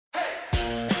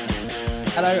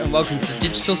Hello and welcome to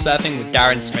Digital Surfing with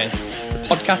Darren Smith, the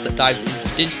podcast that dives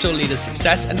into digital leaders'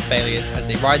 success and failures as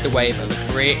they ride the wave of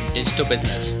a career in digital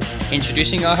business.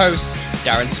 Introducing our host,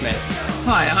 Darren Smith.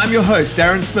 Hi, I'm your host,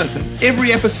 Darren Smith, and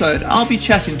every episode I'll be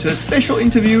chatting to a special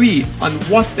interviewee on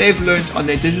what they've learned on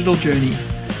their digital journey.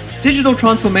 Digital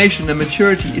transformation and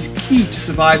maturity is key to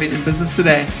surviving in business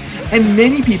today, and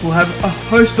many people have a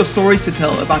host of stories to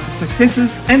tell about the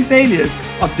successes and failures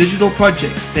of digital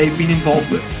projects they've been involved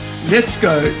with. Let's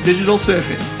go digital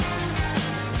surfing.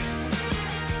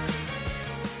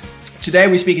 Today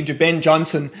we're speaking to Ben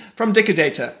Johnson from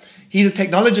Dicadata. He's a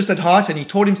technologist at heart and he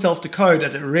taught himself to code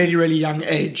at a really young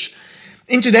age.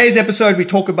 In today's episode, we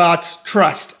talk about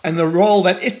trust and the role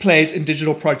that it plays in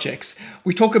digital projects.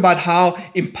 We talk about how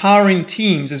empowering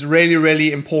teams is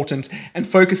really important and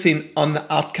focusing on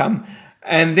the outcome.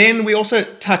 And then we also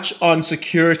touch on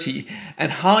security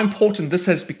and how important this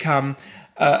has become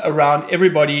around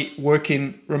everybody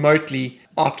working remotely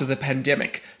after the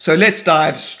pandemic. So let's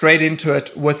dive straight into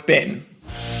it with Ben.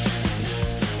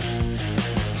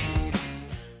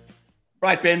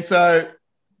 Right, Ben. So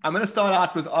I'm going to start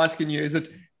out with asking you, is it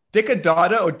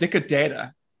Dicadata or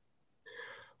Dicadata?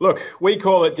 Look, we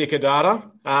call it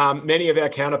Dicadata. Many of our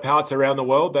counterparts around the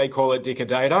world, they call it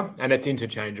Dicadata, and it's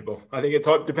interchangeable. I think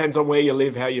it depends on where you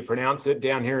live, how you pronounce it.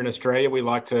 Down here in Australia, we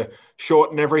like to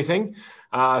shorten everything.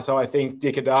 So I think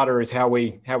Dicadata is how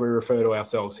we refer to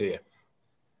ourselves here.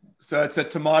 So it's a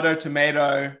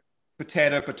tomato,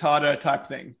 potato type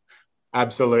thing.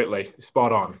 Absolutely.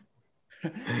 Spot on.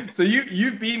 So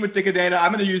you've been with Dicadata.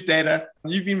 I'm going to use data.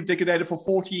 You've been with Dicadata for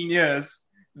 14 years.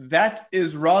 That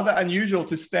is rather unusual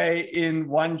to stay in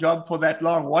one job for that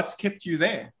long. What's kept you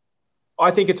there? I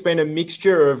think it's been a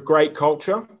mixture of great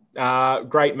culture,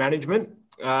 great management,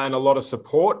 and a lot of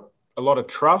support, a lot of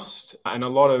trust, and a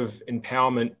lot of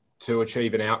empowerment to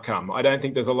achieve an outcome. I don't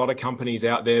think there's a lot of companies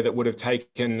out there that would have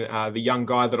taken the young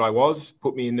guy that I was,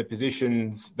 put me in the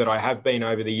positions that I have been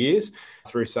over the years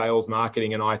through sales,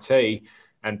 marketing, and IT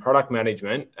and product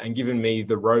management, and given me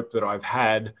the rope that I've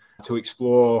had to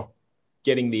explore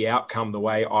getting the outcome the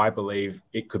way I believe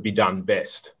it could be done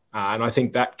best. And I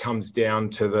think that comes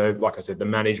down to the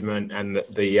management and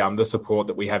the support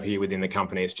that we have here within the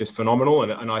company. It's just phenomenal.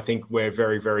 And I think we're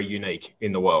very unique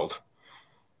in the world.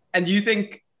 And do you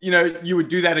think, you would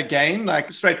do that again,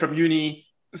 like straight from uni,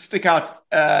 stick out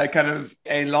kind of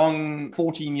a long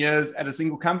 14 years at a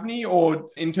single company? Or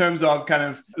in terms of kind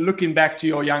of looking back to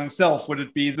your young self, would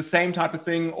it be the same type of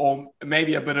thing or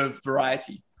maybe a bit of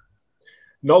variety?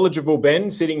 Knowledgeable Ben,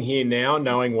 sitting here now,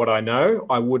 knowing what I know,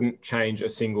 I wouldn't change a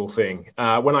single thing.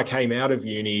 When I came out of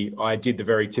uni, I did the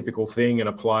very typical thing and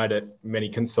applied at many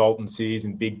consultancies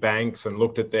and big banks and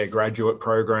looked at their graduate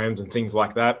programs and things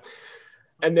like that.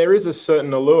 And there is a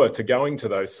certain allure to going to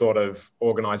those sort of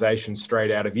organizations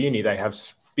straight out of uni. They have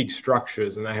big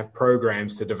structures and they have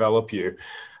programs to develop you.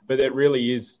 But it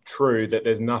really is true that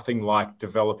there's nothing like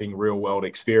developing real world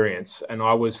experience. And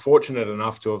I was fortunate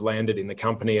enough to have landed in the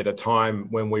company at a time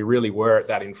when we really were at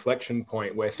that inflection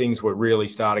point where things were really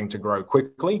starting to grow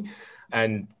quickly.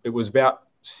 And it was about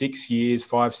 6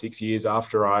 years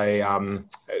after I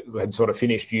had sort of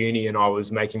finished uni and I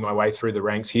was making my way through the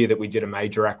ranks here that we did a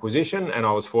major acquisition. And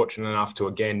I was fortunate enough to,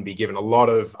 again, be given a lot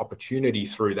of opportunity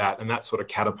through that. And that sort of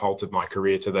catapulted my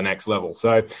career to the next level.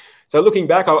 So looking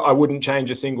back, I wouldn't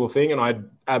change a single thing and I'd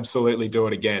absolutely do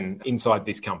it again inside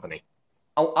this company.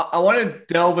 I want to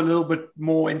delve a little bit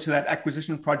more into that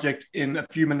acquisition project in a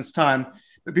few minutes' time.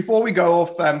 But before we go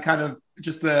off kind of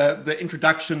just the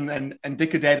introduction and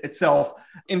Dicadata itself,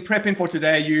 in prepping for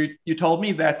today, you told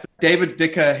me that David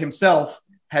Dicker himself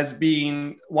has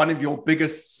been one of your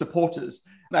biggest supporters.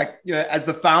 As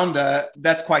the founder,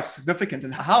 that's quite significant.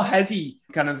 And how has he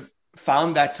kind of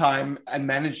found that time and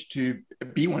managed to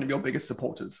be one of your biggest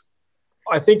supporters?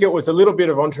 I think it was a little bit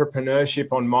of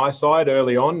entrepreneurship on my side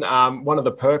early on. One of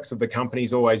the perks of the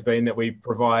company's always been that we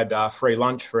provide free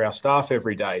lunch for our staff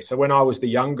every day. So when I was the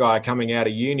young guy coming out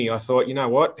of uni, I thought, you know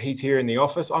what, he's here in the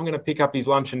office. I'm going to pick up his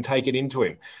lunch and take it into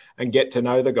him and get to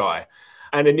know the guy.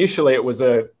 And initially it was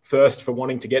a thirst for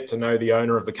wanting to get to know the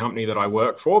owner of the company that I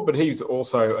work for, but he's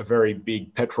also a very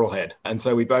big petrol head. And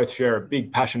so we both share a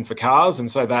big passion for cars. And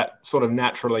so that sort of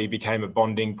naturally became a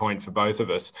bonding point for both of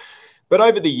us. But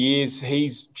over the years,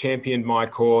 he's championed my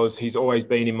cause. He's always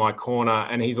been in my corner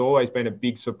and he's always been a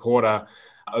big supporter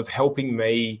of helping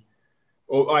me,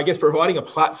 or I guess providing a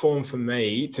platform for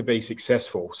me to be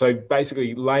successful. So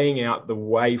basically laying out the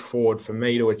way forward for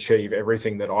me to achieve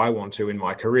everything that I want to in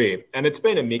my career. And it's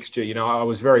been a mixture. I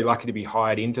was very lucky to be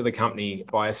hired into the company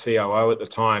by a COO at the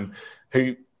time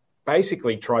who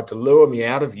basically tried to lure me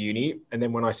out of uni. And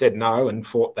then when I said no and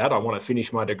fought that, I want to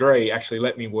finish my degree, actually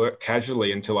let me work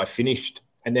casually until I finished,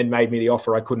 and then made me the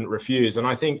offer I couldn't refuse. And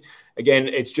I think, again,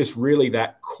 it's just really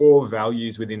that core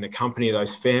values within the company,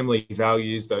 those family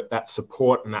values, that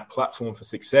support and that platform for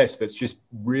success that's just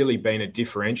really been a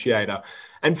differentiator.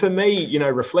 And for me,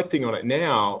 reflecting on it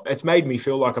now, it's made me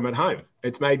feel like I'm at home.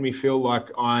 It's made me feel like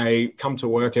I come to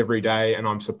work every day and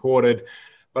I'm supported.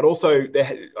 But also,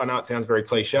 I know it sounds very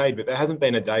cliched, but there hasn't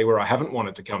been a day where I haven't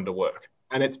wanted to come to work.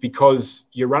 And it's because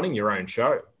you're running your own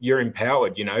show. You're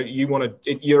empowered,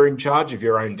 you're in charge of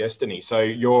your own destiny. So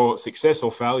your success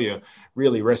or failure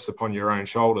really rests upon your own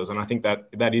shoulders. And I think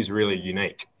that is really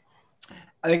unique.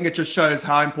 I think it just shows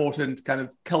how important kind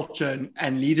of culture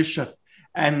and leadership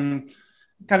and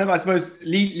kind of, I suppose,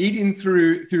 leading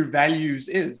through values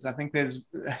is. I think there's,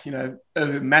 a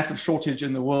massive shortage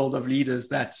in the world of leaders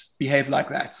that behave like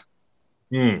that.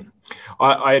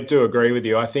 I do agree with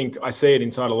you. I think I see it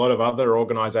inside a lot of other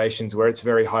organizations where it's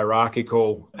very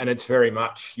hierarchical, and it's very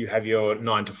much you have your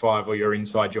 9 to 5 or you're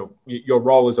inside your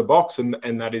role as a box,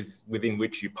 and that is within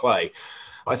which you play.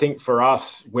 I think for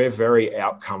us, we're very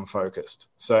outcome focused,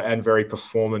 and very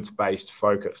performance based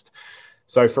focused.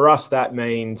 So for us, that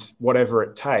means whatever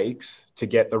it takes to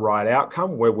get the right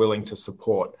outcome, we're willing to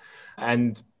support.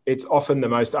 And it's often the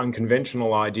most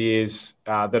unconventional ideas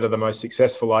that are the most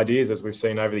successful ideas, as we've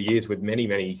seen over the years with many,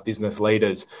 many business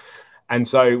leaders. And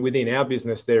so within our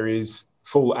business, there is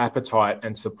full appetite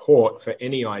and support for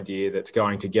any idea that's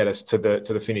going to get us to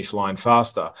the finish line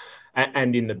faster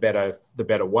and in the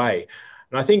better way.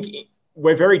 And I think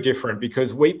we're very different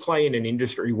because we play in an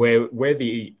industry where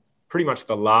we're pretty much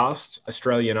the last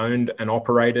Australian-owned and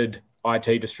operated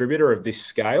IT distributor of this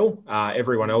scale.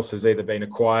 Everyone else has either been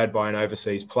acquired by an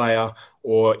overseas player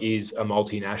or is a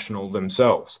multinational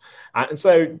themselves. And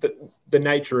so the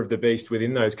nature of the beast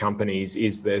within those companies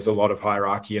is there's a lot of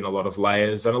hierarchy and a lot of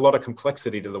layers and a lot of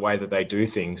complexity to the way that they do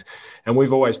things. And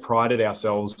we've always prided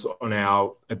ourselves on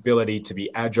our ability to be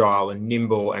agile and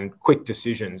nimble and quick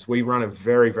decisions. We run a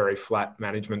very, very flat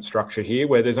management structure here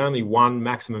where there's only one,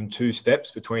 maximum 2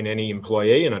 steps between any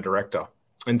employee and a director.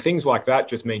 And things like that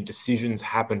just mean decisions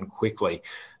happen quickly.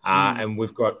 And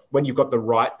when you've got the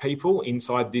right people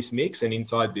inside this mix and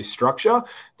inside this structure,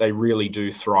 they really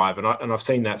do thrive. And I've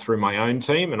seen that through my own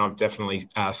team, and I've definitely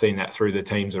seen that through the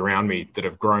teams around me that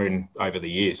have grown over the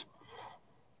years.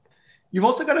 You've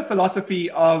also got a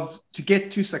philosophy of to get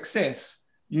to success,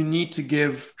 you need to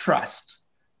give trust.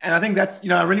 And I think that's,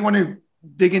 I really want to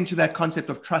dig into that concept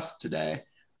of trust today.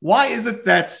 Why is it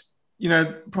that,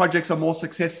 projects are more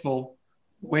successful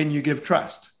when you give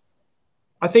trust?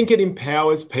 I think it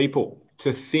empowers people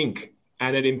to think,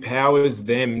 and it empowers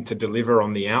them to deliver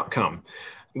on the outcome.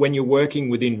 When you're working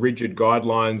within rigid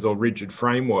guidelines or rigid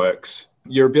frameworks,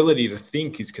 your ability to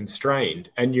think is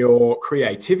constrained, and your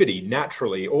creativity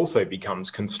naturally also becomes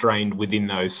constrained within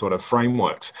those sort of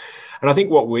frameworks. And I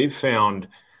think what we've found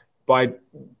by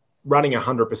running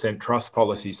 100% trust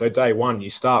policy. So day one, you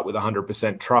start with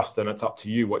 100% trust, and it's up to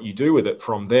you what you do with it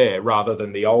from there, rather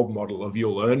than the old model of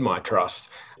you'll earn my trust.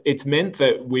 It's meant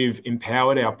that we've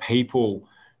empowered our people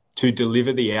to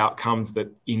deliver the outcomes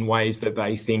that in ways that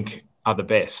they think are the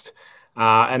best.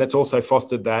 And it's also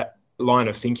fostered that line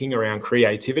of thinking around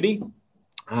creativity.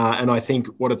 And I think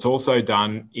what it's also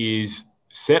done is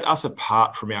set us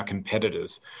apart from our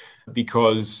competitors,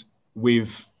 because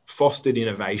we've fostered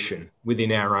innovation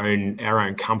within our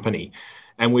own company.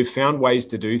 And we've found ways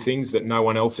to do things that no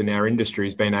one else in our industry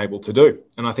has been able to do.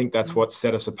 And I think that's what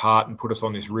set us apart and put us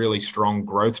on this really strong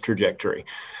growth trajectory.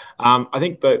 I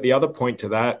think the other point to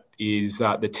that is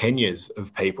the tenures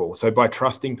of people. So by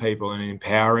trusting people and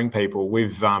empowering people,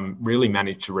 we've really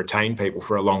managed to retain people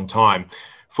for a long time.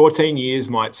 14 years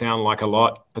might sound like a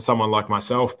lot for someone like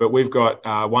myself, but we've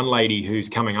got one lady who's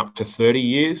coming up to 30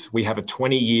 years. We have a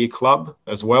 20-year club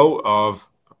as well of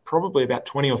probably about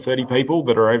 20 or 30 people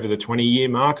that are over the 20-year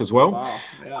mark as well. Wow.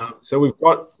 Yeah. So we've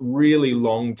got really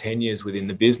long tenures within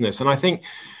the business. And I think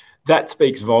that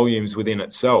speaks volumes within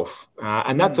itself.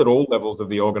 And that's at all levels of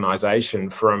the organization.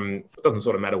 It doesn't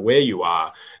sort of matter where you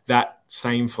are, that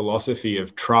same philosophy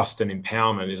of trust and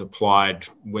empowerment is applied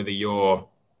whether you're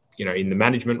in the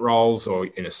management roles or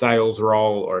in a sales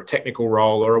role or a technical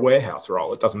role or a warehouse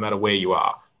role. It doesn't matter where you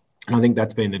are. And I think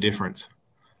that's been the difference.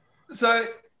 So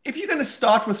if you're going to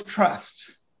start with trust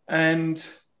and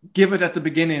give it at the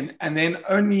beginning, and then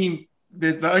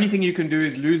the only thing you can do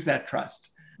is lose that trust,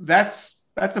 that's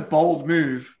a bold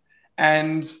move.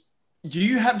 And do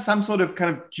you have some sort of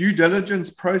kind of due diligence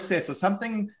process or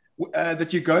something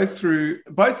that you go through,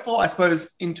 both for, I suppose,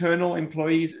 internal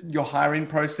employees, your hiring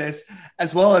process,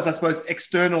 as well as, I suppose,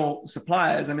 external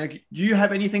suppliers? I mean, do you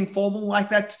have anything formal like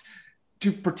that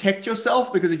to protect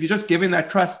yourself? Because if you're just giving that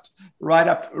trust right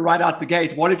out the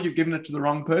gate, what if you've given it to the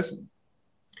wrong person?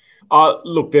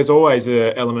 Look, there's always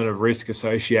an element of risk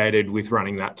associated with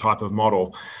running that type of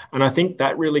model. And I think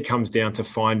that really comes down to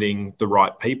finding the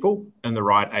right people and the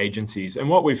right agencies. And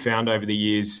what we've found over the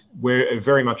years, we're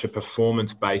very much a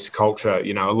performance-based culture.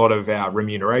 You know, a lot of our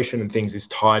remuneration and things is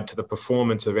tied to the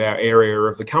performance of our area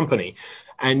of the company.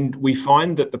 And we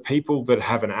find that the people that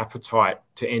have an appetite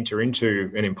to enter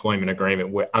into an employment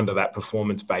agreement under that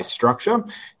performance-based structure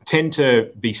tend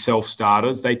to be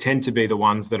self-starters. They tend to be the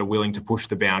ones that are willing to push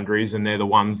the boundaries, and they're the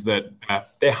ones that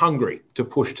they're hungry to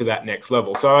push to that next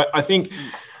level. So I think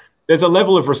there's a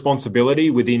level of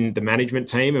responsibility within the management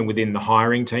team and within the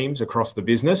hiring teams across the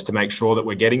business to make sure that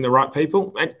we're getting the right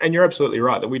people. And you're absolutely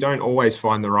right that we don't always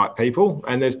find the right people,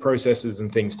 and there's processes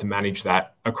and things to manage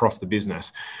that across the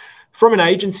business. From an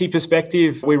agency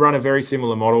perspective, we run a very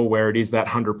similar model where it is that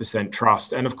 100%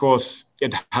 trust. And of course,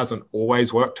 it hasn't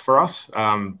always worked for us.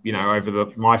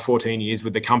 Over my 14 years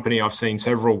with the company, I've seen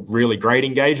several really great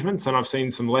engagements, and I've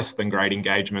seen some less than great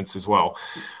engagements as well.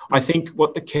 I think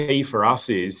what the key for us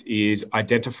is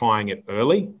identifying it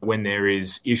early when there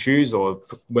is issues, or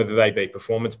whether they be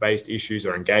performance-based issues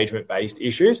or engagement-based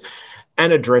issues,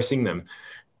 and addressing them.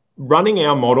 Running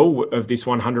our model of this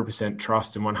 100%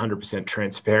 trust and 100%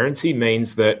 transparency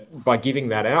means that by giving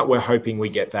that out, we're hoping we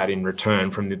get that in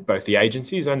return from both the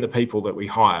agencies and the people that we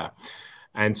hire.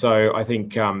 And so I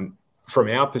think from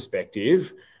our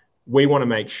perspective, we want to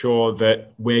make sure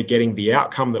that we're getting the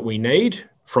outcome that we need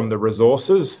from the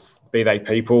resources, be they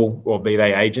people or be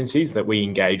they agencies, that we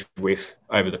engage with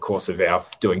over the course of our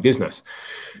doing business.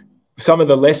 Some of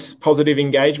the less positive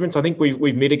engagements, I think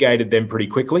we've mitigated them pretty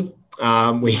quickly.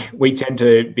 We tend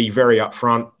to be very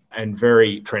upfront and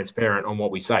very transparent on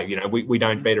what we say. You know, we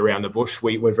don't beat around the bush.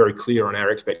 We're very clear on our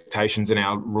expectations and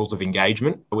our rules of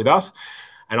engagement with us.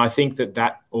 And I think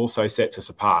that also sets us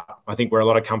apart. I think where a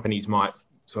lot of companies might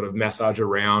sort of massage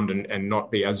around and not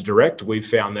be as direct, we've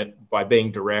found that by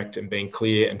being direct and being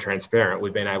clear and transparent,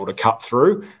 we've been able to cut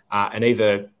through and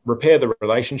either repair the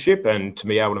relationship and to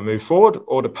be able to move forward,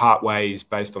 or to part ways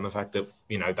based on the fact that,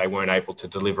 you know, they weren't able to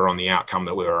deliver on the outcome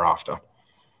that we were after.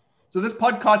 So this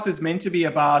podcast is meant to be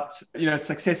about, you know,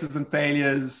 successes and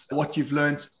failures, what you've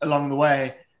learned along the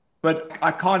way. But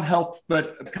I can't help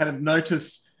but kind of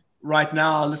notice right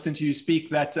now, listening to you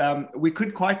speak, that we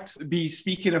could quite be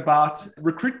speaking about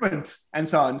recruitment and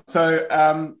so on.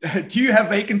 So do you have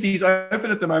vacancies open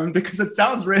at the moment? Because it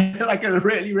sounds really like a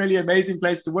really, really amazing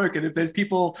place to work. And if there's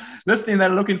people listening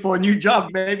that are looking for a new job,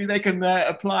 maybe they can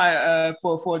apply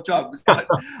for a job.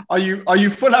 Are you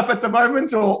full up at the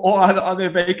moment, or are there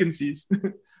vacancies?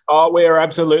 Oh, we're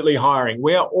absolutely hiring.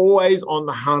 We are always on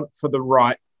the hunt for the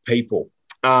right people.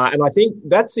 And I think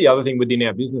that's the other thing within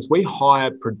our business. We hire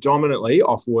predominantly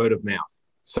off word of mouth.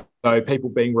 So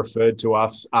people being referred to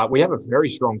us. We have a very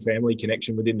strong family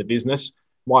connection within the business.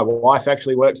 My wife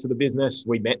actually works for the business.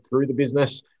 We met through the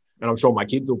business. And I'm sure my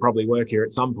kids will probably work here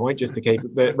at some point just to keep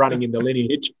it running in the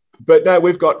lineage. But no,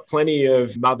 we've got plenty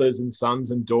of mothers and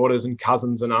sons and daughters and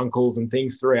cousins and uncles and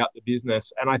things throughout the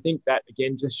business. And I think that,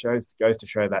 again, just goes to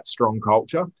show that strong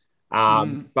culture.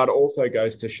 But also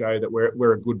goes to show that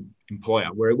we're a good employer.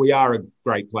 We are a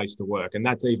great place to work. And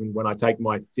that's even when I take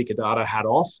my Data hat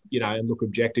off, you know, and look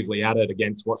objectively at it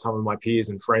against what some of my peers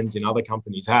and friends in other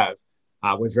companies have.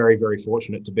 We're very, very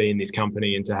fortunate to be in this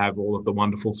company and to have all of the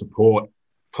wonderful support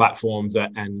platforms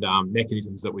and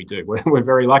mechanisms that we do. We're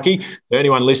very lucky. So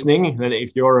anyone listening, and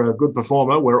if you're a good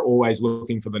performer, we're always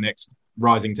looking for the next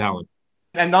rising talent.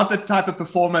 And not the type of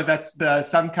performer that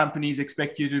some companies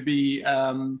expect you to be.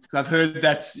 Because I've heard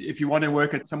that if you want to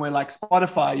work at somewhere like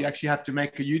Spotify, you actually have to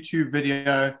make a YouTube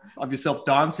video of yourself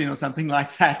dancing or something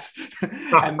like that,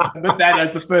 and submit that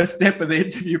as the first step of the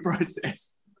interview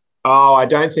process. Oh, I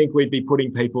don't think we'd be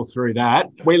putting people through that.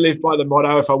 We live by the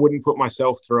motto, if I wouldn't put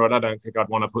myself through it, I don't think I'd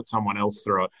want to put someone else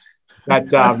through it.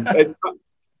 But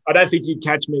I don't think you'd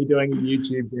catch me doing a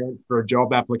YouTube dance for a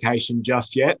job application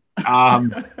just yet.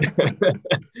 But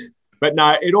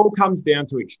no, it all comes down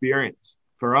to experience.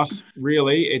 For us,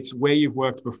 really, it's where you've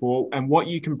worked before and what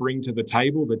you can bring to the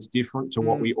table that's different to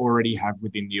what we already have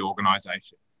within the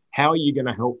organisation. How are you going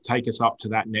to help take us up to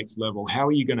that next level? How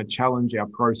are you going to challenge our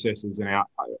processes and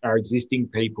our existing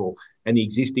people and the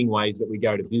existing ways that we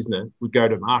go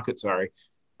to market,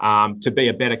 to be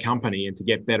a better company and to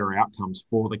get better outcomes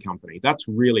for the company? That's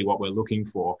really what we're looking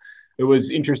for. It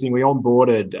was interesting. We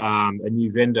onboarded a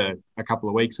new vendor a couple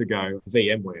of weeks ago,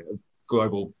 VMware, a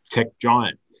global tech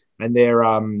giant. And their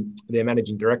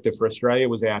managing director for Australia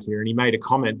was out here, and he made a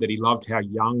comment that he loved how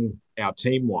young our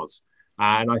team was.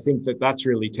 And I think that that's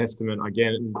really testament,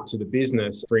 again, to the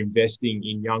business for investing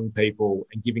in young people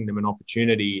and giving them an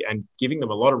opportunity and giving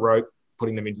them a lot of rope,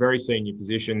 putting them in very senior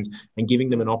positions and giving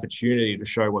them an opportunity to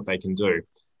show what they can do.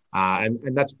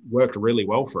 And that's worked really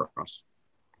well for us.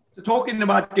 So talking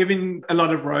about giving a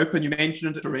lot of rope, and you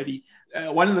mentioned it already,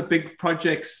 one of the big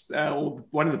projects, or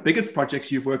one of the biggest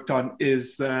projects you've worked on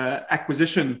is the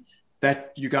acquisition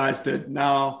that you guys did.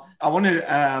 Now, I want to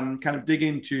kind of dig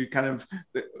into kind of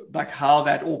like how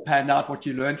that all panned out, what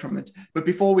you learned from it. But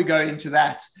before we go into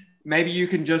that, maybe you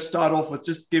can just start off with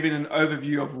just giving an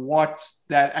overview of what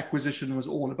that acquisition was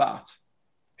all about.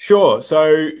 Sure.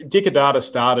 So Dicker Data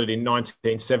started in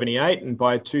 1978, and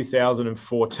by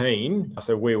 2014,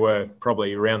 so we were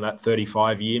probably around that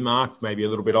 35-year mark, maybe a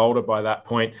little bit older by that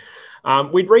point,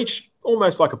 we'd reached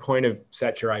almost like a point of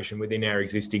saturation within our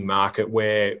existing market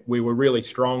where we were really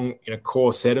strong in a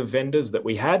core set of vendors that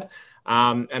we had.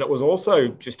 And it was also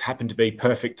just happened to be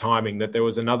perfect timing that there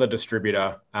was another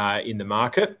distributor in the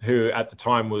market who at the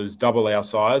time was double our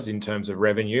size in terms of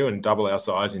revenue and double our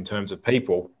size in terms of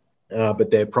people.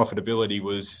 But their profitability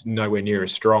was nowhere near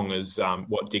as strong as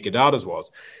what Dicker Data's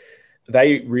was.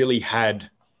 They really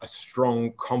had a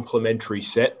strong complementary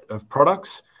set of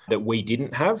products that we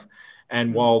didn't have.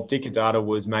 And while Dicker Data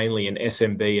was mainly an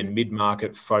SMB and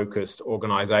mid-market focused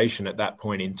organization at that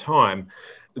point in time,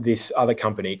 this other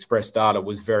company, Express Data,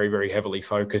 was very, very heavily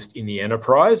focused in the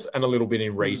enterprise and a little bit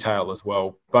in retail as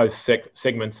well, both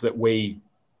segments that we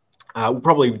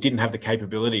probably didn't have the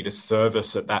capability to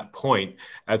service at that point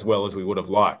as well as we would have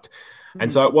liked. And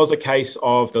so it was a case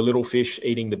of the little fish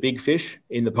eating the big fish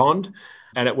in the pond.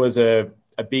 And it was a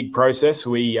big process.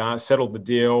 We settled the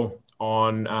deal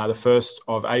on the 1st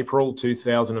of April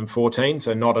 2014,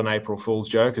 so not an April Fool's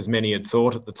joke, as many had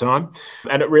thought at the time.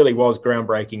 And it really was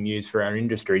groundbreaking news for our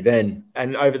industry then.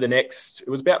 And over the next, it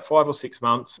was about 5 or 6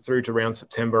 months through to around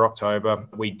September, October,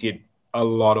 we did a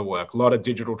lot of work, a lot of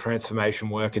digital transformation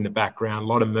work in the background, a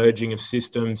lot of merging of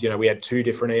systems. We had 2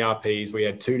 different ERPs, we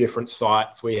had 2 different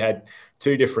sites, we had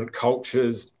 2 different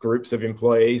cultures, groups of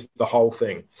employees, the whole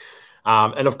thing.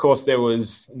 And of course, there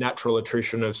was natural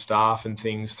attrition of staff and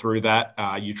things through that.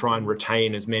 You try and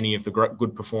retain as many of the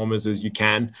good performers as you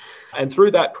can. And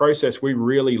through that process, we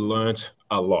really learnt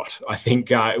a lot. I think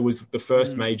it was the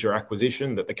first major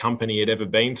acquisition that the company had ever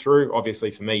been through, obviously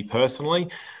for me personally,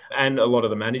 and a lot of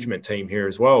the management team here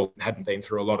as well hadn't been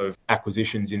through a lot of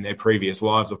acquisitions in their previous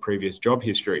lives or previous job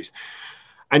histories.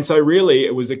 And so really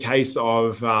it was a case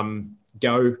of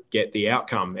go get the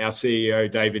outcome. Our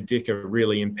CEO, David Dicker,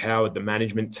 really empowered the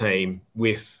management team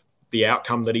with the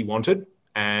outcome that he wanted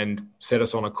and set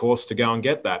us on a course to go and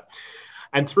get that.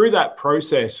 And through that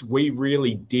process, we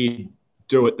really did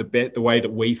do it the way that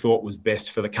we thought was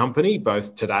best for the company,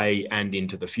 both today and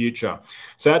into the future.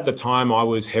 So at the time, I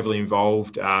was heavily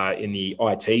involved in the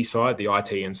IT side, the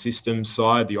IT and systems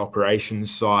side, the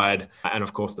operations side, and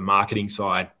of course, the marketing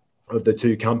side of the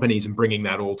 2 companies and bringing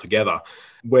that all together.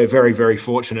 We're very, very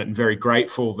fortunate and very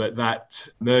grateful that that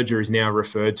merger is now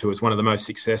referred to as one of the most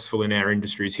successful in our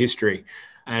industry's history.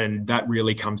 And that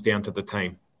really comes down to the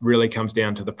team, really comes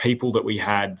down to the people that we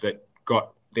had that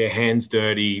got their hands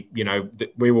dirty.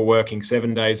 That we were working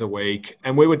 7 days a week,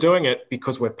 and we were doing it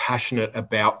because we're passionate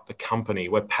about the company.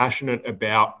 We're passionate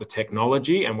about the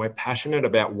technology, and we're passionate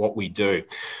about what we do.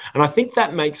 And I think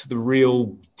that makes the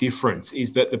real difference,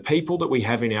 is that the people that we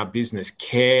have in our business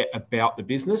care about the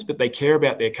business, but they care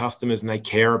about their customers and they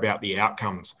care about the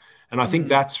outcomes. And I think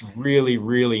that's really,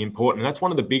 really important. And that's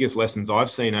one of the biggest lessons I've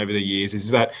seen over the years,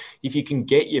 is that if you can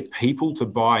get your people to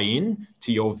buy in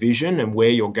to your vision and where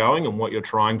you're going and what you're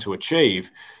trying to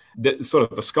achieve, that sort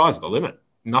of the sky's the limit.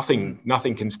 Nothing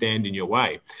can stand in your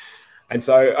way. And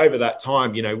so over that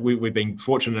time, we've been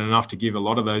fortunate enough to give a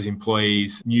lot of those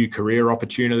employees new career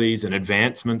opportunities and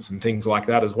advancements and things like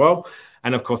that as well.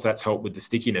 And of course, that's helped with the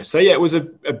stickiness. So yeah, it was a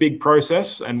big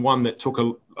process, and one that took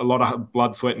a lot of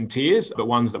blood, sweat and tears, but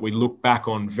ones that we look back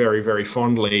on very, very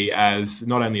fondly as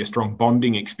not only a strong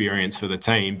bonding experience for the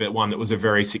team, but one that was a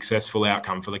very successful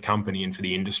outcome for the company and for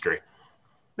the industry.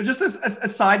 But just as a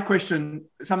side question,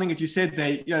 something that you said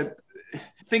there,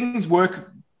 things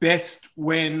work best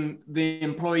when the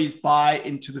employees buy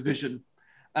into the vision.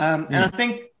 And I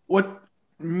think what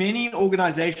many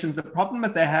organizations, the problem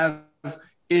that they have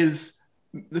is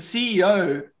the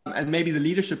CEO and maybe the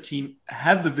leadership team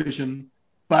have the vision,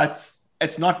 but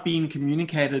it's not being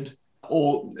communicated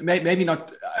or maybe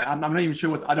not, I'm not even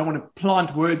sure I don't want to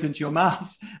plant words into your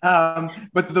mouth,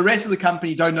 but the rest of the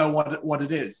company don't know what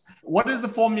it is. What is the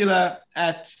formula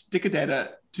at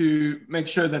Dicadata to make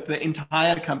sure that the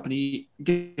entire company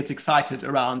gets excited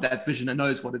around that vision and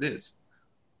knows what it is?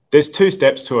 There's two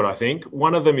steps to it, I think.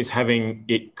 One of them is having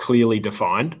it clearly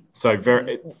defined. So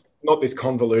not this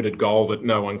convoluted goal that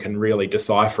no one can really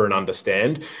decipher and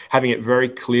understand, having it very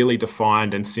clearly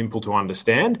defined and simple to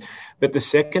understand. But the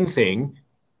second thing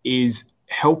is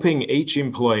helping each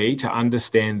employee to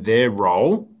understand their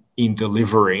role in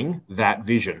delivering that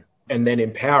vision and then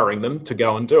empowering them to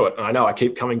go and do it. And I know I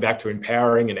keep coming back to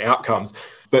empowering and outcomes,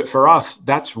 but for us,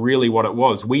 that's really what it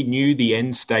was. We knew the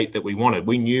end state that we wanted.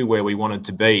 We knew where we wanted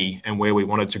to be and where we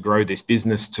wanted to grow this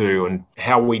business to and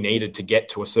how we needed to get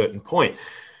to a certain point.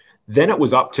 Then it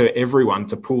was up to everyone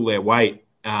to pull their weight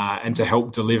and to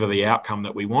help deliver the outcome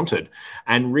that we wanted.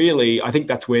 And really, I think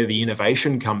that's where the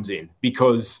innovation comes in,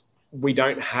 because we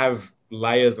don't have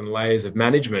layers and layers of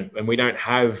management and we don't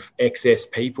have excess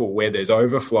people where there's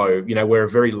overflow. We're a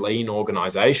very lean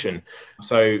organization.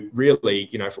 So really,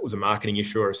 if it was a marketing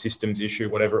issue or a systems issue,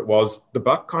 whatever it was, the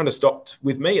buck kind of stopped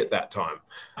with me at that time.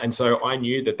 And so I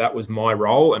knew that was my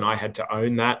role and I had to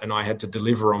own that and I had to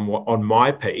deliver on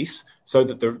my piece so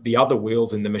that the other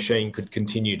wheels in the machine could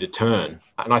continue to turn.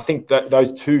 And I think that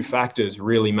those two factors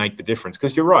really make the difference,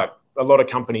 because you're right. A lot of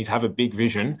companies have a big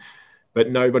vision, but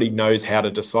nobody knows how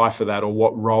to decipher that or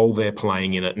what role they're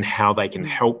playing in it and how they can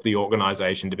help the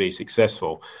organization to be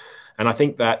successful. And I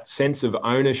think that sense of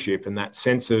ownership and that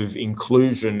sense of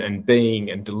inclusion and being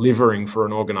and delivering for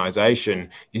an organization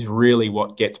is really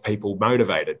what gets people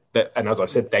motivated. And as I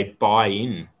said, they buy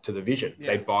in to the vision. Yeah.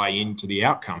 They buy into the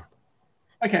outcome.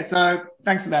 Okay, so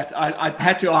thanks for that. I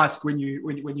had to ask when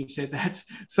you said that.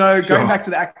 So going back to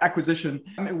the acquisition,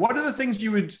 what are the things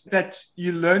that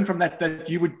you learned from that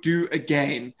you would do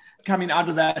again, coming out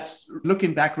of that,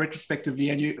 looking back retrospectively,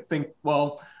 and you think,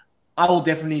 well, I will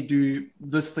definitely do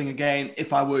this thing again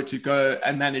if I were to go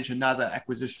and manage another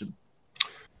acquisition?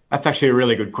 That's actually a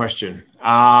really good question.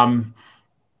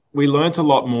 We learned a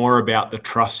lot more about the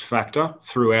trust factor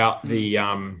throughout the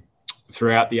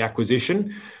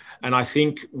acquisition. And I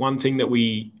think one thing that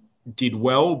we did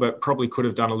well, but probably could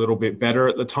have done a little bit better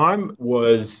at the time,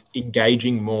 was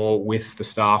engaging more with the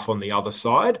staff on the other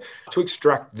side to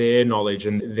extract their knowledge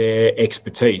and their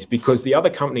expertise, because the other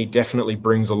company definitely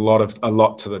brings a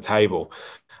lot to the table.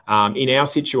 In our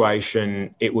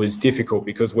situation, it was difficult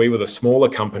because we were the smaller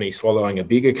company swallowing a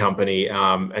bigger company.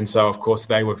 And so, of course,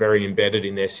 they were very embedded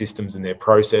in their systems and their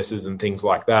processes and things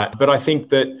like that. But I think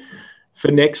that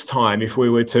for next time, if we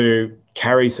were to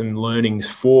carry some learnings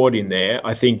forward in there,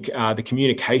 I think the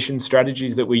communication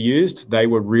strategies that we used, they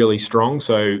were really strong.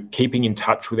 So keeping in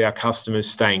touch with our customers,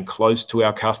 staying close to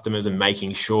our customers and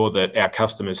making sure that our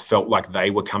customers felt like they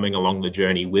were coming along the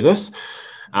journey with us.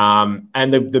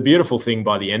 And the beautiful thing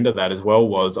by the end of that as well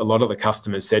was a lot of the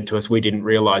customers said to us, we didn't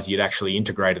realize you'd actually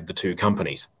integrated the two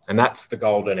companies. And that's the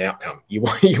golden outcome. You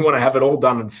want to have it all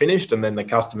done and finished, and then the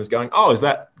customer's going, oh,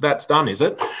 that's done, is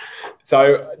it?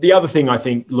 So the other thing I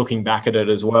think, looking back at it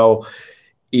as well,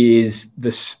 is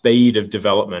the speed of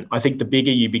development. I think the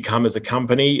bigger you become as a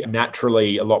company,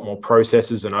 naturally a lot more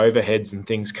processes and overheads and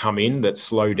things come in that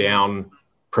slow down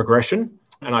progression.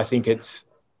 And I think it's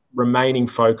remaining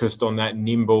focused on that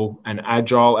nimble and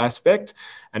agile aspect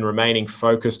and remaining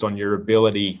focused on your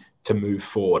ability to move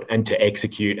forward and to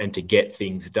execute and to get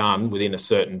things done within a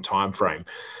certain time frame.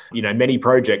 Many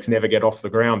projects never get off the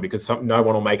ground because no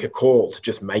one will make a call to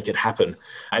just make it happen.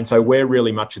 And so we're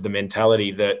really much of the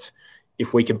mentality that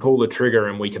if we can pull the trigger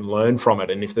and we can learn from it,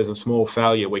 and if there's a small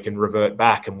failure, we can revert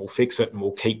back and we'll fix it and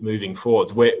we'll keep moving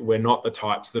forwards. We're not the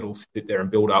types that'll sit there and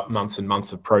build up months and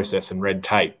months of process and red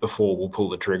tape before we'll pull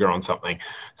the trigger on something.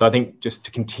 So I think just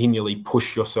to continually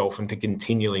push yourself and to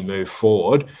continually move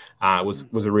forward was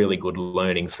a really good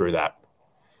learning through that.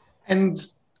 And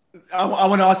I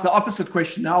want to ask the opposite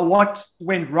question now. What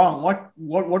went wrong?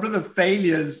 What are the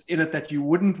failures in it that you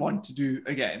wouldn't want to do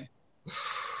again?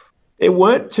 There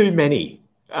weren't too many,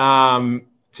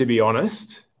 to be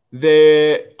honest.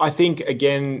 I think,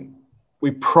 again,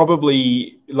 we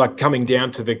probably, coming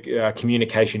down to the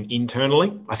communication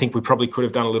internally, I think we probably could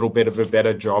have done a little bit of a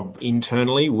better job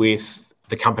internally with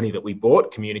the company that we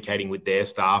bought, communicating with their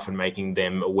staff and making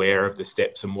them aware of the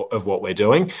steps and of what we're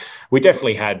doing. We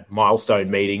definitely had milestone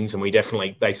meetings and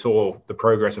they saw the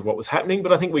progress of what was happening,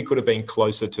 but I think we could have been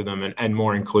closer to them and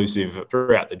more inclusive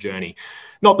throughout the journey.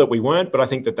 Not that we weren't, but I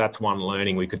think that's one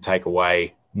learning we could take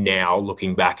away now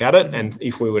looking back at it. And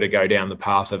if we were to go down the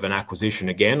path of an acquisition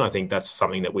again, I think that's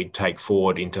something that we'd take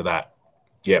forward into that.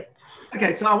 Yep.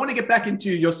 Okay, so I want to get back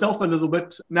into yourself a little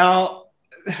bit. Now,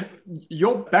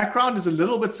 your background is a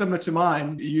little bit similar to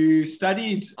mine. You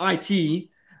studied IT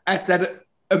at that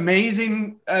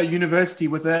amazing university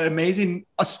with an amazing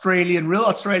real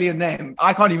Australian name.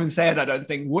 I can't even say it, I don't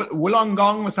think.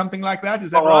 Wollongong or something like that.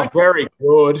 Is that right? Oh, very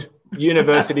good.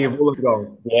 University of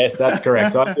Wollongong. Yes, that's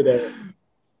correct. So I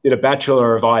did a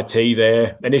Bachelor of IT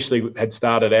there. Initially had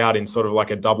started out in sort of like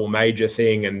a double major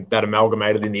thing, and that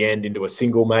amalgamated in the end into a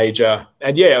single major.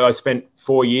 And yeah, I spent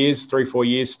 4 years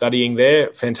studying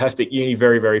there. Fantastic uni,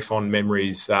 very, very fond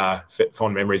memories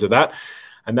of that.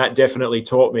 And that definitely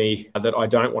taught me that I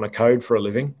don't want to code for a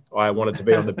living. I wanted to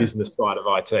be on the business side of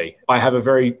IT. I have a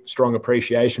very strong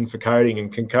appreciation for coding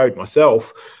and can code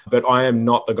myself, but I am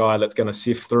not the guy that's going to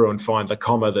sift through and find the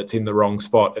comma that's in the wrong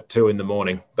spot at 2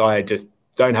 a.m. I just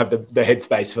don't have the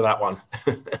headspace for that one.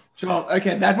 Sure.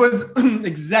 Okay. That was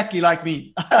exactly like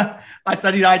me. I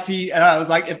studied IT and I was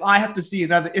like, if I have to see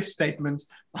another if statement,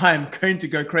 I'm going to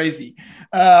go crazy.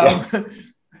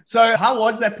 So how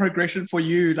was that progression for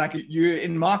you? Like you're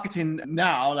in marketing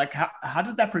now, like how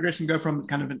did that progression go from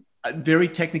kind of a very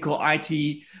technical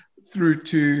IT through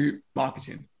to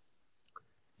marketing?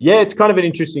 Yeah, it's kind of an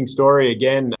interesting story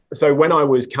again. So when I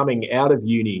was coming out of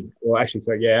uni,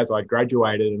 as I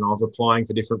graduated and I was applying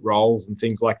for different roles and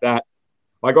things like that,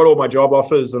 I got all my job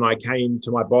offers and I came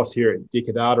to my boss here at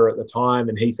Dicker Data at the time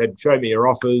and he said, show me your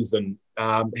offers. And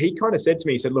he kind of said to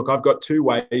me, he said, look, I've got 2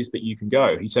 ways that you can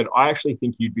go. He said, I actually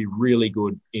think you'd be really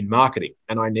good in marketing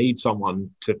and I need someone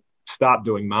to start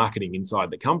doing marketing inside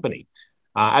the company.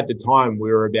 At the time, we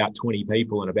were about 20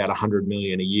 people and about 100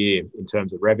 million a year in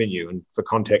terms of revenue. And for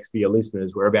context for your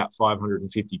listeners, we're about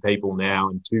 550 people now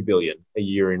and 2 billion a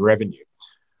year in revenue.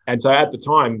 And so at the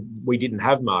time, we didn't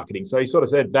have marketing. So he sort of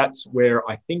said, that's where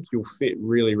I think you'll fit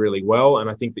really, really well. And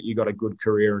I think that you got a good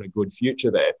career and a good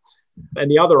future there. And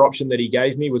the other option that he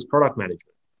gave me was product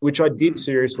management, which I did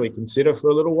seriously consider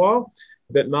for a little while.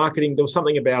 But marketing, there was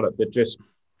something about it that just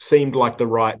seemed like the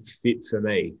right fit for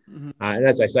me. Mm-hmm. And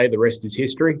as I say, the rest is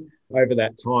history. Over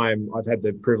that time, I've had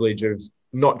the privilege of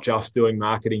not just doing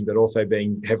marketing, but also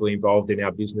being heavily involved in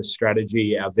our business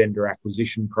strategy, our vendor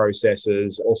acquisition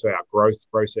processes, also our growth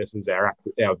processes, our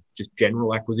just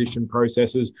general acquisition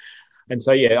processes. And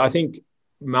so, yeah, I think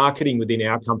marketing within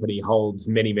our company holds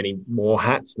many, many more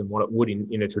hats than what it would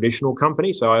in a traditional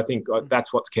company. So I think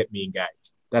that's what's kept me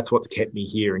engaged. That's what's kept me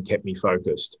here and kept me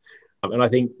focused. And I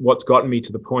think what's gotten me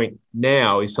to the point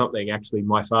now is something actually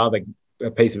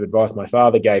a piece of advice my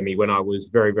father gave me when I was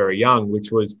very, very young,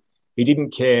 which was he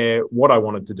didn't care what I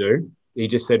wanted to do. He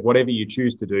just said, whatever you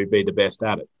choose to do, be the best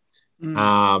at it.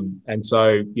 And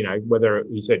so, whether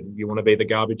he said, you want to be the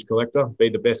garbage collector, be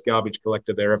the best garbage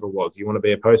collector there ever was. You want to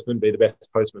be a postman, be the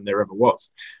best postman there ever was.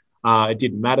 It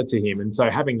didn't matter to him. And so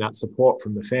having that support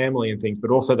from the family and things,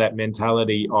 but also that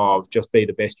mentality of just be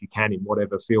the best you can in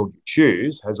whatever field you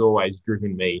choose has always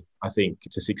driven me, I think,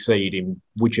 to succeed in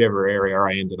whichever area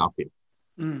I ended up in.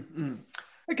 Mm-hmm.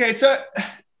 Okay, so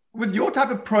with your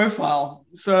type of profile,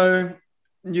 so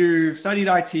you've studied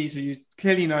IT, so you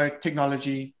clearly know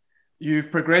technology,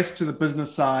 you've progressed to the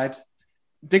business side.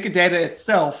 Dicker Data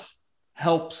itself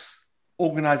helps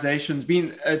organizations,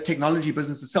 being a technology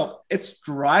business itself, it's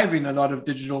driving a lot of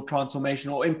digital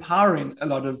transformation or empowering a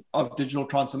lot of digital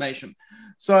transformation.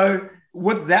 So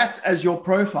with that as your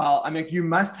profile, I mean, you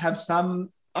must have some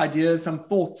ideas, some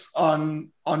thoughts on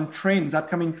trends,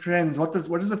 upcoming trends. What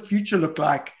does the future look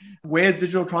like? Where's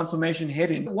digital transformation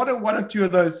heading? What are 2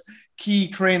 of those key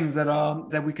trends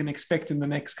that we can expect in the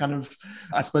next kind of,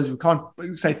 I suppose we can't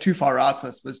say too far out,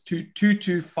 I suppose 2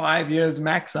 to 5 years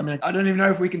max. I mean, I don't even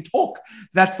know if we can talk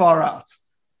that far out.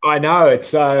 I know,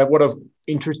 it's what an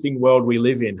interesting world we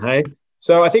live in, hey?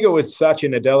 So I think it was Satya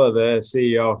Nadella, the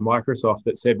CEO of Microsoft,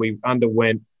 that said we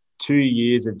underwent 2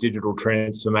 years of digital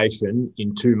transformation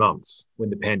in 2 months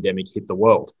when the pandemic hit the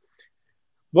world.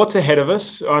 What's ahead of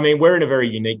us? I mean, we're in a very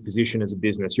unique position as a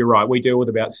business. You're right. We deal with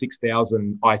about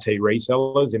 6,000 IT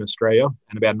resellers in Australia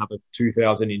and about another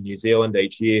 2,000 in New Zealand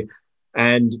each year.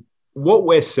 And what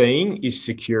we're seeing is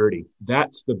security.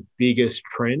 That's the biggest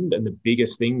trend and the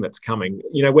biggest thing that's coming.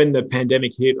 When the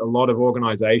pandemic hit, a lot of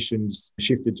organizations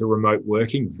shifted to remote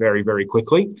working very, very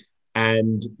quickly.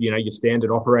 And, your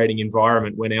standard operating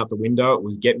environment went out the window. It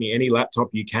was get me any laptop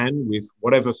you can with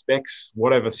whatever specs,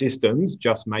 whatever systems,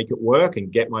 just make it work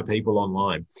and get my people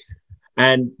online.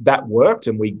 And that worked.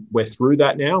 And we're through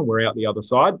that now and we're out the other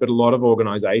side. But a lot of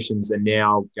organizations are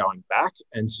now going back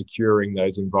and securing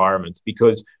those environments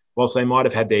because whilst they might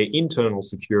have had their internal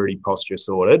security posture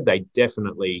sorted, they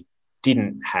definitely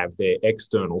didn't have their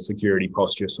external security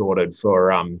posture sorted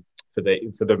for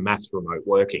the mass remote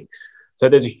working. So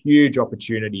there's a huge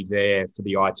opportunity there for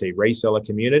the IT reseller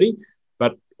community,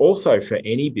 but also for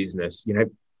any business.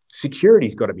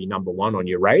 Security's got to be number one on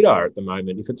your radar at the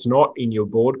moment. If it's not in your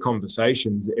board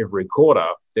conversations every quarter,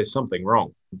 there's something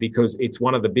wrong, because it's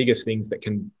one of the biggest things that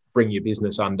can bring your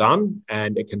business undone,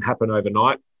 and it can happen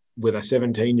overnight with a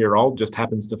 17-year-old just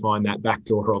happens to find that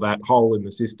backdoor or that hole in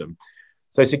the system.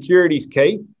 So security is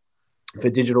key for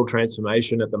digital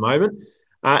transformation at the moment.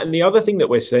 And the other thing that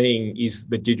we're seeing is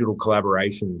the digital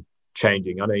collaboration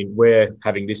changing. I mean, we're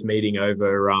having this meeting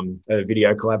over a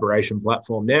video collaboration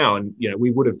platform now, and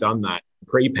we would have done that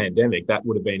pre-pandemic. That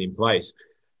would have been in place.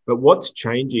 But what's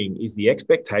changing is the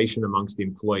expectation amongst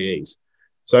employees.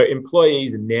 So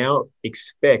employees now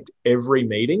expect every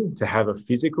meeting to have a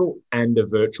physical and a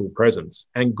virtual presence.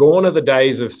 And gone are the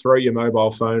days of throw your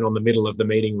mobile phone on the middle of the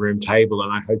meeting room table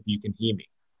and I hope you can hear me.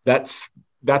 That's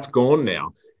gone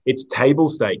now. It's table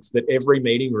stakes that every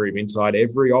meeting room inside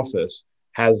every office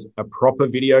has a proper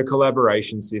video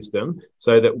collaboration system,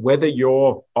 so that whether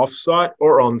you're off-site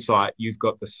or on-site, you've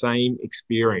got the same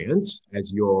experience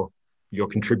as your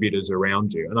contributors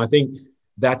around you. And I think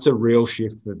that's a real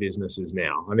shift for businesses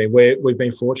now. I mean, we've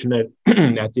been fortunate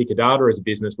at Dicker Data as a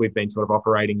business. We've been sort of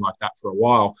operating like that for a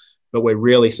while, but we're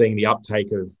really seeing the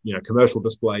uptake of commercial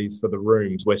displays for the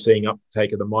rooms. We're seeing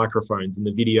uptake of the microphones and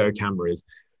the video cameras.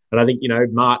 And I think,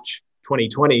 March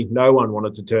 2020, no one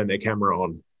wanted to turn their camera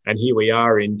on. And here we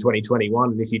are in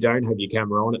 2021. And if you don't have your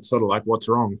camera on, it's sort of like, what's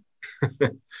wrong?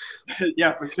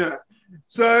 Yeah, for sure.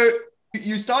 So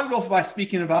you started off by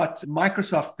speaking about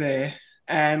Microsoft there.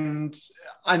 And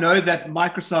I know that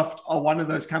Microsoft are one of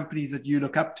those companies that you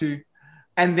look up to.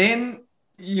 And then,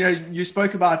 you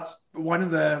spoke about one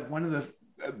of the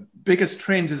biggest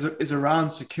trends is around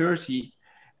security.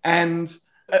 And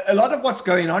a lot of what's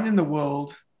going on in the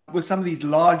world with some of these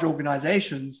large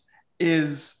organizations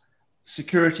is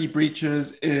security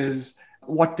breaches, is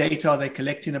what data are they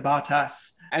collecting about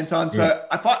us, and so on. So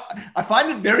I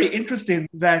find it very interesting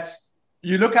that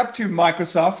you look up to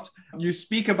Microsoft. You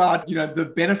speak about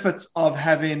the benefits of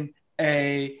having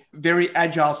a very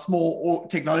agile, small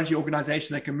technology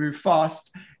organization that can move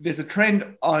fast. There's a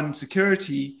trend on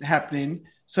security happening.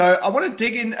 So I want to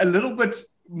dig in a little bit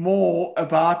more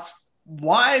about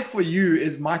why for you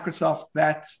is Microsoft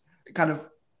that kind of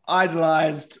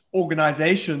idolized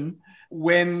organization,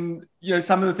 when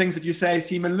some of the things that you say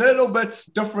seem a little bit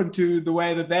different to the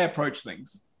way that they approach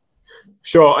things.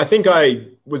 Sure. I think I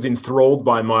was enthralled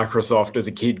by Microsoft as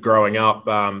a kid growing up.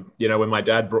 When my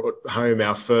dad brought home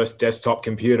our first desktop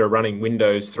computer running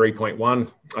Windows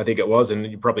 3.1, I think it was, and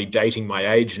you're probably dating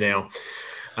my age now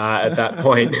at that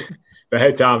point.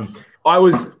 But I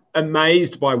was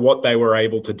amazed by what they were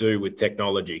able to do with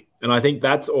technology. And I think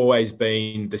that's always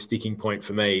been the sticking point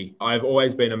for me. I've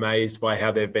always been amazed by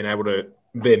how they've been able to,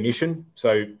 their mission.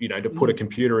 So, to put a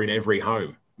computer in every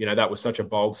home, that was such a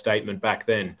bold statement back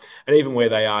then. And even where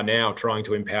they are now, trying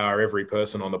to empower every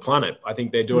person on the planet, I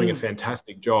think they're doing a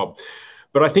fantastic job.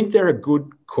 But I think they're a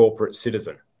good corporate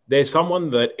citizen. They're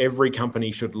someone that every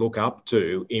company should look up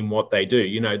to in what they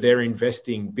do. They're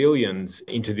investing billions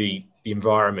into the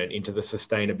environment, into the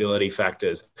sustainability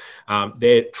factors.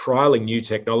 They're trialing new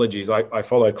technologies. I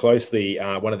follow closely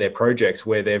one of their projects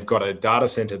where they've got a data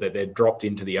center that they've dropped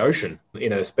into the ocean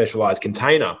in a specialized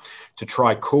container to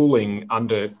try cooling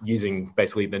under using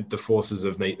basically the forces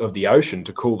of the ocean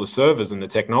to cool the servers and the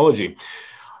technology.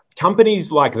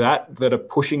 Companies like that are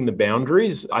pushing the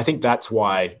boundaries, I think that's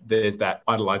why there's that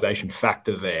idolization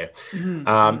factor there.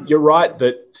 Mm-hmm. You're right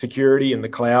that security and the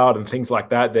cloud and things like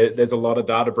that, there's a lot of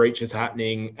data breaches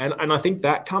happening. And I think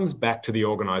that comes back to the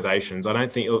organizations. I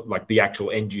don't think like the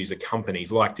actual end user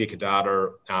companies like Dicker Data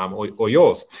or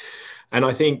yours. And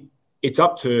I think it's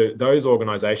up to those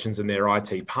organizations and their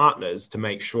IT partners to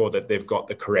make sure that they've got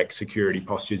the correct security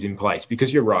postures in place,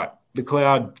 because you're right. The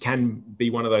cloud can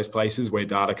be one of those places where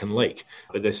data can leak,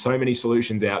 but there's so many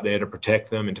solutions out there to protect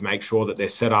them and to make sure that they're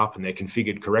set up and they're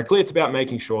configured correctly. It's about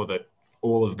making sure that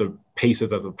all of the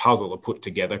pieces of the puzzle are put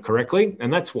together correctly.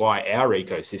 And that's why our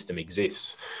ecosystem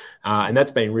exists. And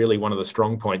that's been really one of the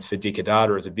strong points for Dicker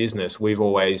Data as a business. We've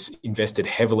always invested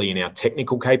heavily in our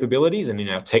technical capabilities and in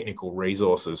our technical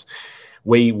resources.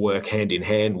 We work hand in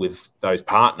hand with those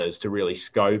partners to really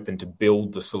scope and to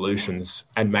build the solutions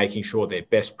and making sure they're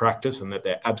best practice and that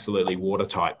they're absolutely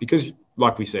watertight. Because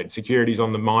like we said, security is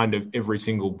on the mind of every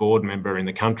single board member in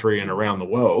the country and around the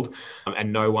world,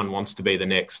 and no one wants to be the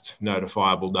next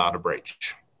notifiable data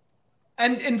breach.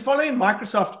 And in following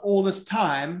Microsoft all this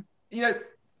time,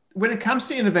 when it comes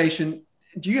to innovation,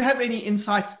 do you have any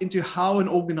insights into how an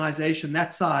organization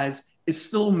that size is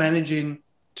still managing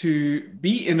to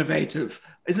be innovative?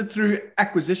 Is it through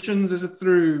acquisitions? Is it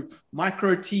through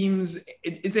micro teams?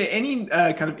 Is there any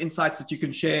kind of insights that you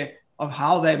can share of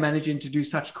how they're managing to do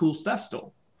such cool stuff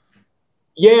still?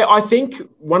 Yeah, I think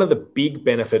one of the big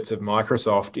benefits of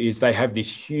Microsoft is they have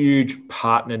this huge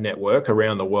partner network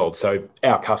around the world. So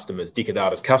our customers, Dicker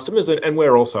Data's customers, and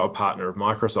we're also a partner of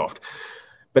Microsoft,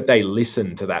 but they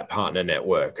listen to that partner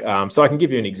network. So I can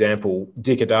give you an example.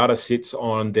 Dicker Data sits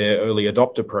on their early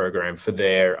adopter program for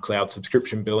their cloud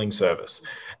subscription billing service.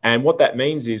 And what that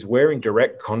means is we're in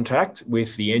direct contact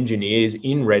with the engineers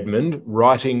in Redmond,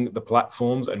 writing the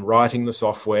platforms and writing the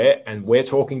software. And we're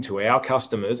talking to our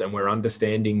customers and we're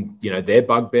understanding, their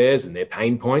bugbears and their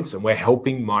pain points, and we're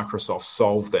helping Microsoft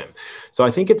solve them. So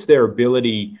I think it's their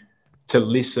ability to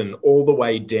listen all the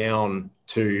way down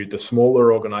to the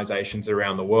smaller organizations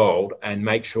around the world and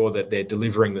make sure that they're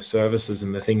delivering the services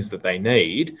and the things that they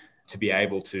need to be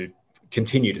able to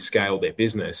continue to scale their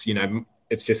business.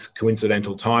 It's just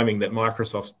coincidental timing that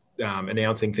Microsoft's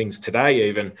announcing things today,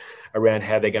 even around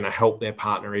how they're going to help their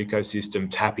partner ecosystem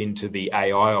tap into the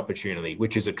AI opportunity,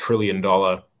 which is $1 trillion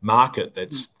market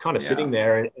that's kind of sitting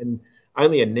there, and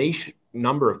only a niche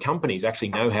number of companies actually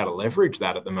know how to leverage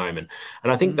that at the moment.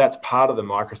 And I think that's part of the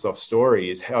Microsoft story,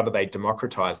 is how do they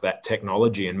democratize that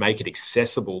technology and make it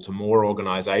accessible to more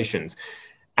organizations?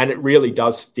 And it really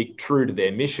does stick true to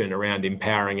their mission around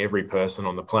empowering every person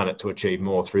on the planet to achieve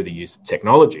more through the use of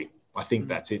technology. I think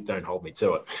that's it. Don't hold me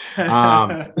to it.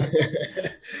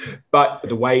 But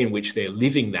the way in which they're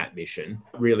living that mission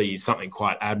really is something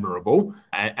quite admirable,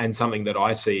 and something that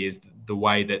I see is the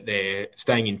way that they're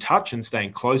staying in touch and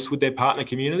staying close with their partner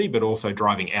community, but also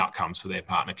driving outcomes for their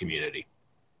partner community.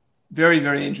 Very,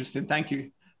 very interesting. Thank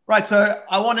you. Right. So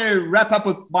I want to wrap up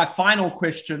with my final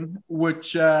question,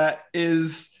 which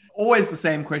is always the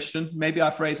same question. Maybe I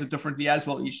phrase it differently as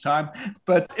well each time.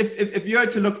 But if you were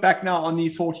to look back now on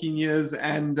these 14 years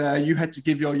and you had to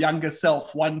give your younger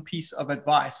self one piece of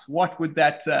advice, what would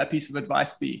that piece of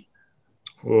advice be?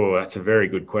 Oh, that's a very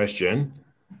good question.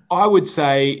 I would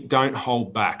say don't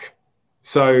hold back.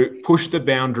 So push the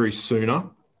boundaries sooner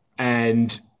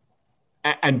and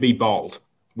be bold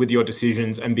with your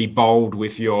decisions, and be bold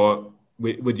with your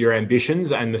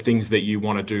ambitions and the things that you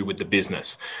want to do with the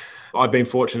business. I've been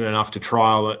fortunate enough to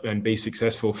trial and be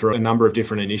successful through a number of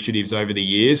different initiatives over the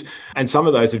years. And some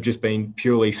of those have just been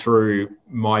purely through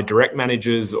my direct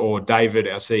managers or David,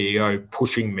 our CEO,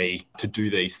 pushing me to do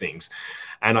these things.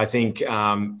 And I think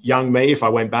young me, if I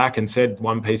went back and said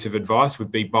one piece of advice,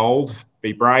 would be bold,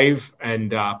 be brave,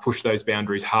 and push those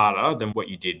boundaries harder than what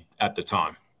you did at the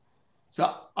time.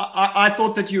 So I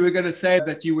thought that you were going to say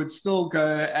that you would still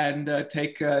go and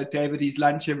take David his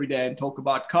lunch every day and talk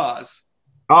about cars.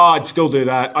 Oh, I'd still do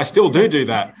that. I still do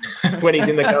that when he's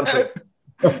in the country.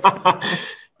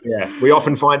 Yeah, we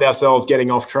often find ourselves getting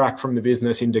off track from the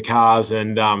business into cars,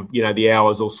 and the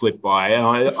hours all slip by.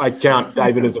 I count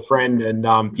David as a friend, and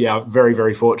very,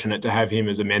 very fortunate to have him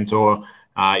as a mentor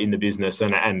in the business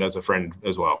and as a friend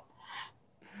as well.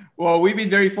 Well, we've been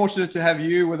very fortunate to have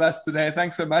you with us today.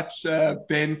 Thanks so much,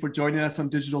 Ben, for joining us on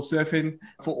Digital Surfing.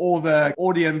 For all the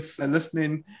audience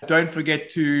listening, don't forget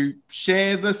to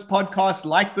share this podcast,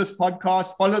 like this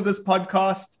podcast, follow this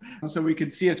podcast so we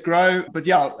can see it grow. But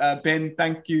Ben,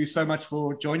 thank you so much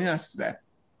for joining us today.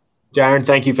 Darren,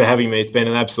 thank you for having me. It's been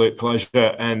an absolute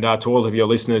pleasure. And to all of your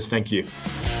listeners, thank you.